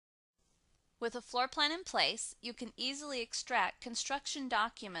With a floor plan in place, you can easily extract construction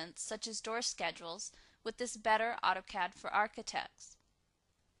documents such as door schedules with this better AutoCAD for Architects.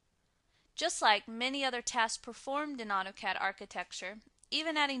 Just like many other tasks performed in AutoCAD architecture,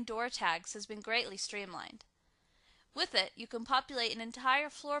 even adding door tags has been greatly streamlined. With it, you can populate an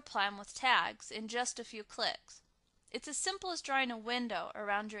entire floor plan with tags in just a few clicks. It's as simple as drawing a window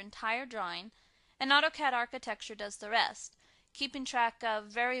around your entire drawing, and AutoCAD architecture does the rest, keeping track of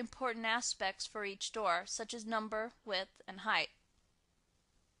very important aspects for each door, such as number, width, and height.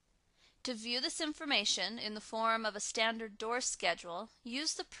 To view this information in the form of a standard door schedule,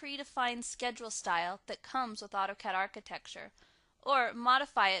 use the predefined schedule style that comes with AutoCAD architecture, or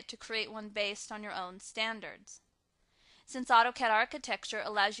modify it to create one based on your own standards. Since AutoCAD architecture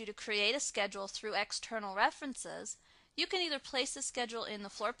allows you to create a schedule through external references, you can either place the schedule in the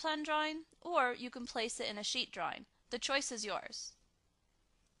floor plan drawing, or you can place it in a sheet drawing. The choice is yours.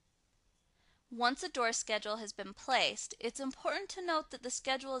 Once a door schedule has been placed, it's important to note that the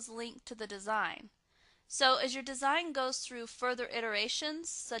schedule is linked to the design. So as your design goes through further iterations,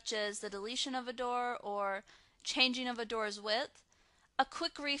 such as the deletion of a door or changing of a door's width, a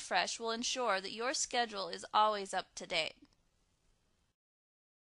quick refresh will ensure that your schedule is always up to date.